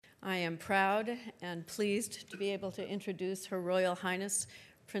I am proud and pleased to be able to introduce Her Royal Highness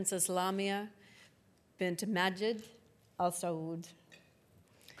Princess Lamia bint Majid Al Saud.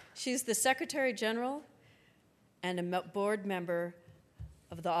 She's the Secretary General and a board member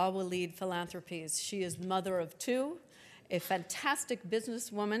of the Al Walid Philanthropies. She is mother of two, a fantastic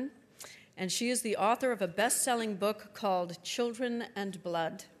businesswoman, and she is the author of a best-selling book called Children and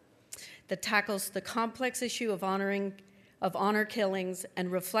Blood that tackles the complex issue of honor killings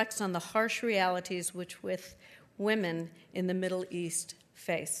and reflects on the harsh realities which women in the Middle East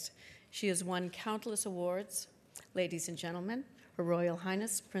face. She has won countless awards. Ladies and gentlemen, Her Royal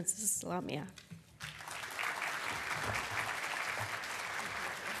Highness Princess Lamia.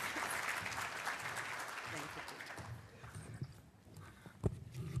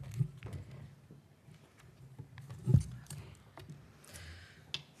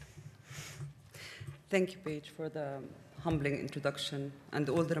 Thank you, Paige, for the humbling introduction and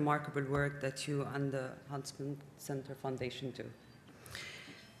all the remarkable work that you and the Huntsman Center Foundation do.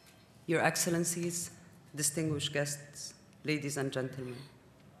 Your Excellencies, distinguished guests, ladies and gentlemen,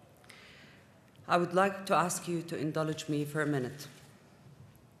 I would like to ask you to indulge me for a minute.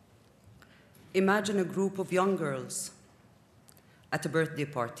 Imagine a group of young girls at a birthday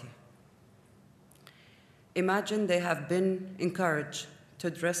party. Imagine they have been encouraged to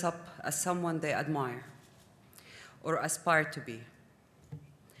dress up as someone they admire or aspire to be.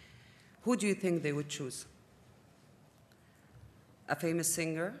 Who do you think they would choose? A famous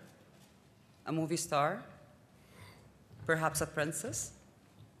singer? A movie star? Perhaps a princess?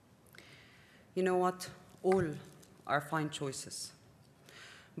 You know what? All are fine choices.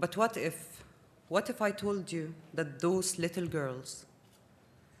 But what if I told you that those little girls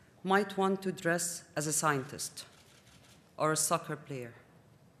might want to dress as a scientist or a soccer player?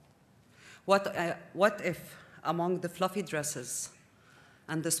 What if among the fluffy dresses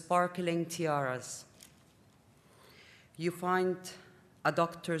and the sparkling tiaras you find a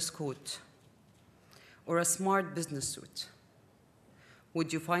doctor's coat or a smart business suit?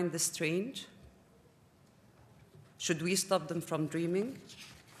 Would you find this strange? Should we stop them from dreaming?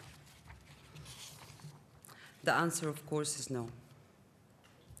 The answer, of course, is no.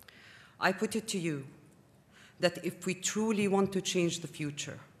 I put it to you that if we truly want to change the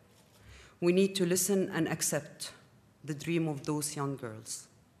future, we need to listen and accept the dream of those young girls,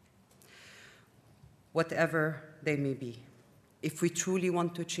 whatever they may be. If we truly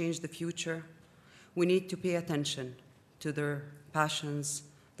want to change the future, we need to pay attention to their passions,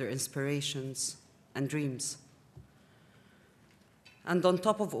 their inspirations, and dreams. And on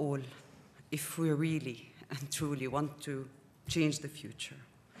top of all, if we really and truly want to change the future,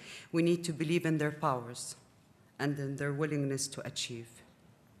 we need to believe in their powers and in their willingness to achieve.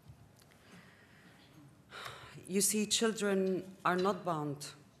 You see, children are not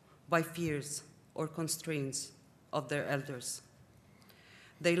bound by fears or constraints of their elders.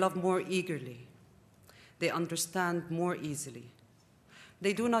 They love more eagerly. They understand more easily.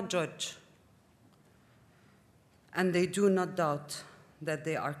 They do not judge. And they do not doubt that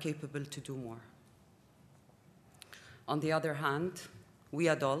they are capable to do more. On the other hand, we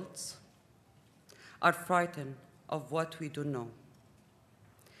adults are frightened of what we don't know.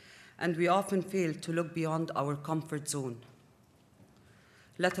 And we often fail to look beyond our comfort zone,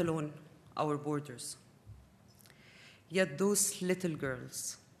 let alone our borders. Yet those little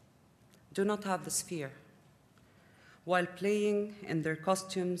girls do not have this fear. While playing in their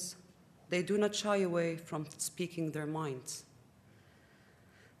costumes, they do not shy away from speaking their minds.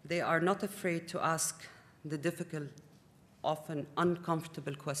 They are not afraid to ask the difficult, often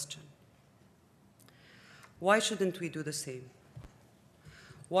uncomfortable question. Why shouldn't we do the same?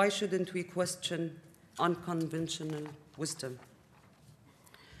 Why shouldn't we question unconventional wisdom?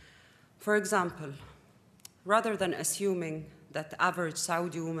 For example, rather than assuming that the average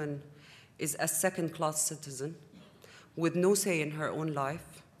Saudi woman is a second-class citizen with no say in her own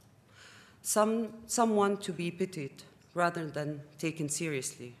life, someone to be pitied rather than taken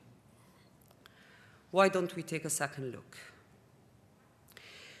seriously, why don't we take a second look?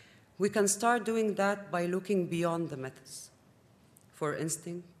 We can start doing that by looking beyond the myths. For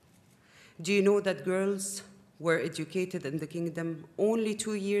instance, do you know that girls were educated in the kingdom only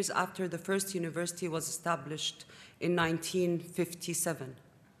 2 years after the first university was established in 1957?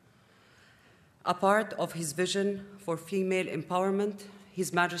 A part of his vision for female empowerment,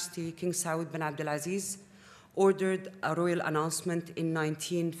 His Majesty King Saud bin Abdulaziz ordered a royal announcement in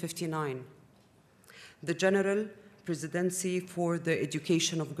 1959, the General Presidency for the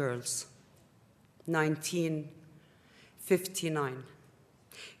Education of Girls, 1959.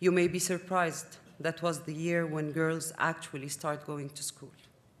 You may be surprised that was the year when girls actually start going to school.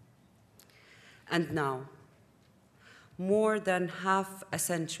 And now, more than half a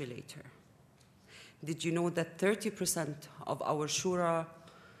century later, did you know that 30% of our Shura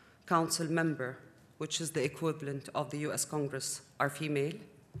Council member, which is the equivalent of the US Congress, are female?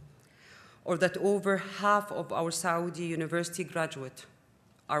 Or that over half of our Saudi university graduates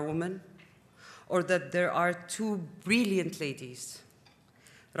are women? Or that there are two brilliant ladies,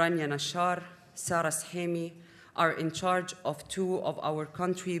 Rania Nashar, Sarah Shemi, are in charge of two of our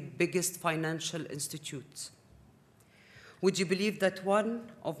country's biggest financial institutes? Would you believe that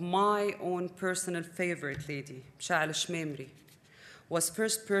one of my own personal favorite lady, Sha'al Shmemri, was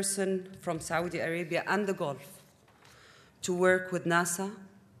first person from Saudi Arabia and the Gulf to work with NASA?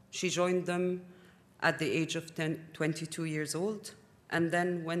 She joined them at the age of 22 years old, and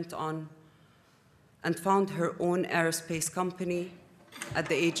then went on and found her own aerospace company at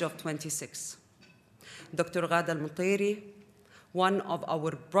the age of 26. Dr. Ghada Al-Mutairi, one of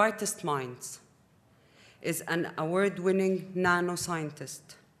our brightest minds, is an award-winning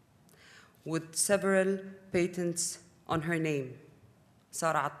nanoscientist with several patents on her name.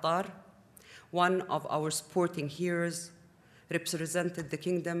 Sara Attar, one of our sporting heroes, represented the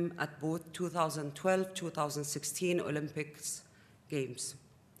kingdom at both 2012-2016 Olympics Games.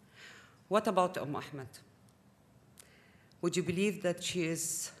 What about Ahmed? Would you believe that she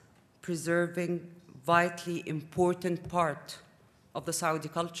is preserving vitally important part of the Saudi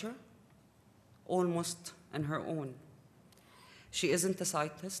culture? Almost on her own. She isn't a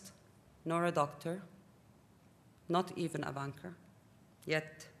scientist, nor a doctor, not even a banker.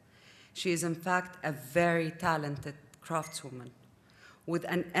 Yet, she is in fact a very talented craftswoman with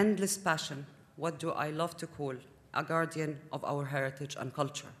an endless passion, what do I love to call a guardian of our heritage and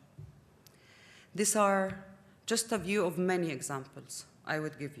culture. These are just a few of many examples I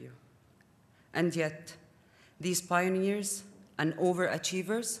would give you. And yet, these pioneers and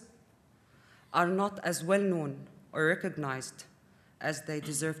overachievers are not as well known or recognized as they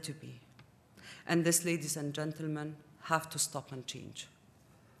deserve to be. And this, ladies and gentlemen, have to stop and change.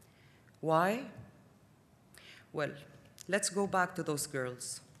 Why? Well, let's go back to those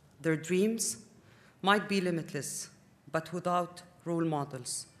girls. Their dreams might be limitless, but without role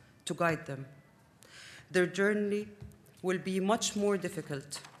models to guide them, their journey will be much more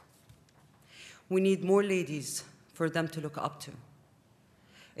difficult. We need more ladies for them to look up to.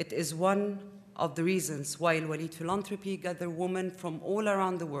 It is one of the reasons why Al Walid Philanthropy gather women from all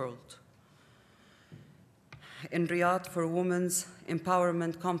around the world in Riyadh for women's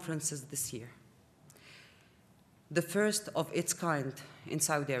empowerment conferences this year, the first of its kind in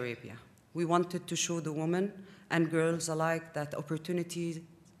Saudi Arabia. We wanted to show the women and girls alike that opportunity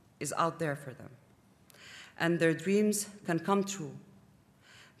is out there for them, and their dreams can come true.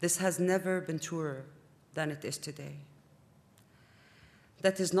 This has never been truer than it is today.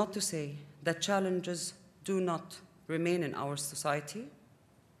 That is not to say that challenges do not remain in our society.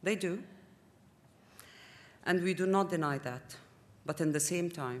 They do. And we do not deny that. But in the same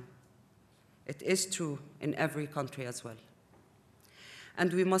time, it is true in every country as well.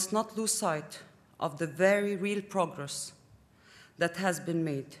 And we must not lose sight of the very real progress that has been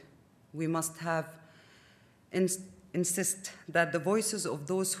made. We must insist that the voices of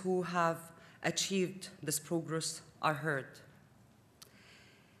those who have achieved this progress are heard.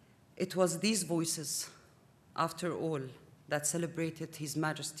 It was these voices, after all, that celebrated His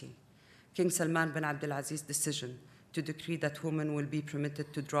Majesty, King Salman bin Abdulaziz's decision to decree that women will be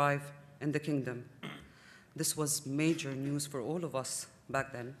permitted to drive in the kingdom. This was major news for all of us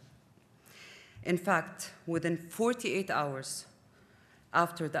back then. In fact, within 48 hours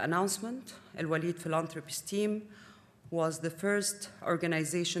after the announcement, Al Walid Philanthropies team was the first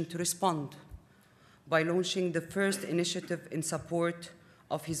organization to respond by launching the first initiative in support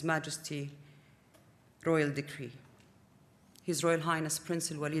of His Majesty Royal Decree. His Royal Highness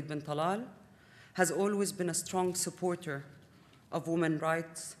Prince Al Walid bin Talal has always been a strong supporter of women's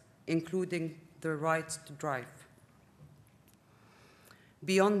rights, including their rights to drive.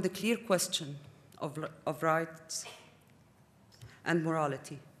 Beyond the clear question of rights and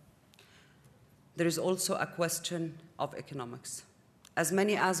morality, there is also a question of economics. As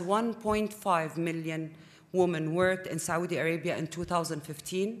many as 1.5 million women worked in Saudi Arabia in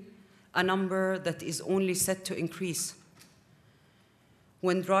 2015, a number that is only set to increase.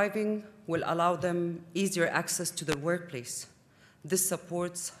 When driving will allow them easier access to the workplace, this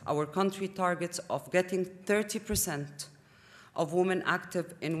supports our country targets of getting 30% of women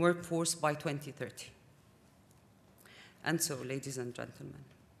active in workforce by 2030. And so, ladies and gentlemen,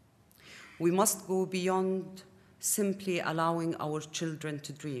 we must go beyond simply allowing our children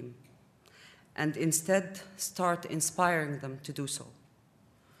to dream, and instead start inspiring them to do so.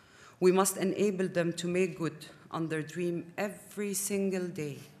 We must enable them to make good on their dream every single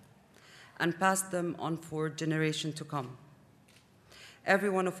day and pass them on for generations to come.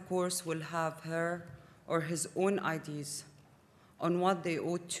 Everyone, of course, will have her or his own ideas on what they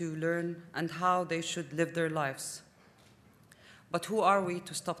ought to learn and how they should live their lives. But who are we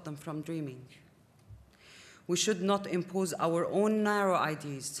to stop them from dreaming? We should not impose our own narrow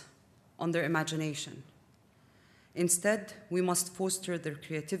ideas on their imagination. Instead, we must foster their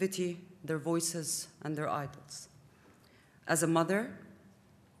creativity, their voices, and their idols. As a mother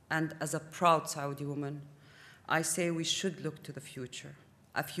and as a proud Saudi woman, I say we should look to the future,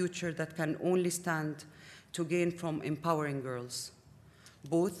 a future that can only stand to gain from empowering girls,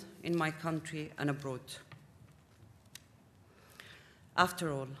 both in my country and abroad.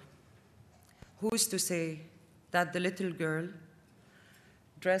 After all, who is to say that the little girl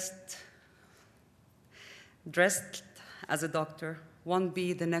dressed as a doctor won't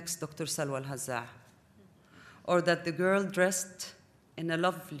be the next Dr. Salwa Al-Hazza, or that the girl dressed in a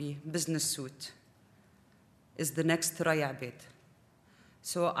lovely business suit is the next Raya Abed?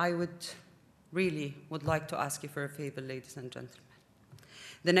 So I would like to ask you for a favor, ladies and gentlemen.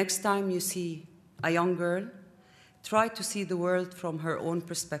 The next time you see a young girl, try to see the world from her own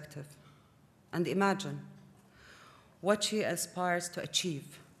perspective and imagine what she aspires to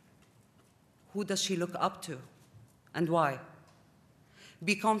achieve. Who does she look up to and why?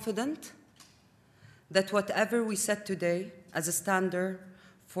 Be confident that whatever we set today as a standard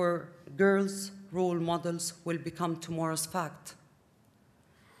for girls' role models will become tomorrow's fact.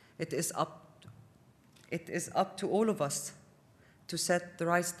 It is up to all of us to set the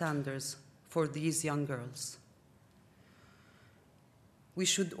right standards for these young girls. We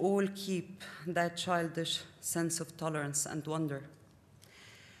should all keep that childish sense of tolerance and wonder.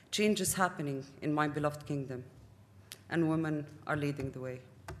 Change is happening in my beloved kingdom, and women are leading the way.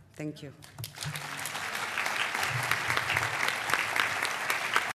 Thank you.